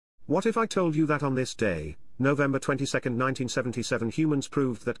What if I told you that on this day, November 22, 1977, humans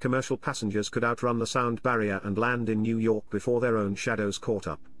proved that commercial passengers could outrun the sound barrier and land in New York before their own shadows caught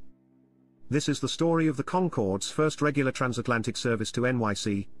up? This is the story of the Concorde's first regular transatlantic service to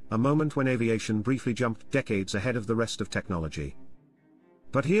NYC, a moment when aviation briefly jumped decades ahead of the rest of technology.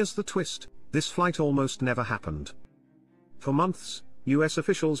 But here's the twist: this flight almost never happened. For months, US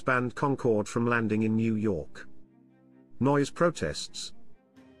officials banned Concorde from landing in New York. Noise protests.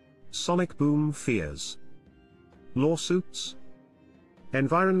 Sonic boom fears. Lawsuits.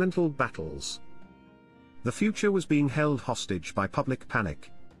 Environmental battles. The future was being held hostage by public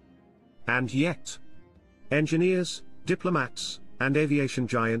panic. And yet, engineers, diplomats, and aviation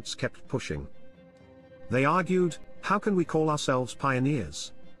giants kept pushing. They argued, how can we call ourselves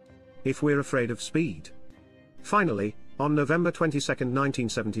pioneers if we're afraid of speed? Finally, on November 22,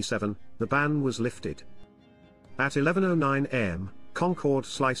 1977, the ban was lifted. At 11:09 am, Concorde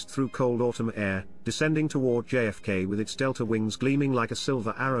sliced through cold autumn air, descending toward JFK with its delta wings gleaming like a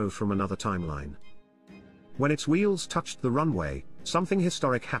silver arrow from another timeline. When its wheels touched the runway, something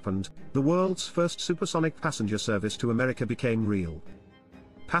historic happened. The world's first supersonic passenger service to America became real.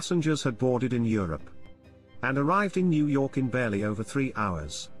 Passengers had boarded in Europe and arrived in New York in barely over 3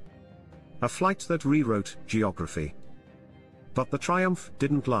 hours. A flight that rewrote geography. But the triumph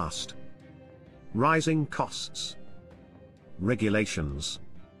didn't last. Rising costs. Regulations.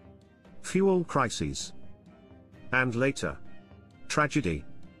 Fuel crises. And later, tragedy.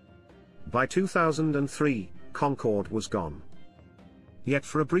 By 2003, Concorde was gone. Yet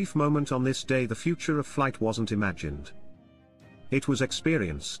for a brief moment on this day the future of flight wasn't imagined. It was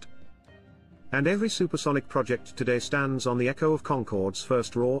experienced. And every supersonic project today stands on the echo of Concorde's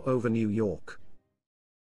first roar over New York.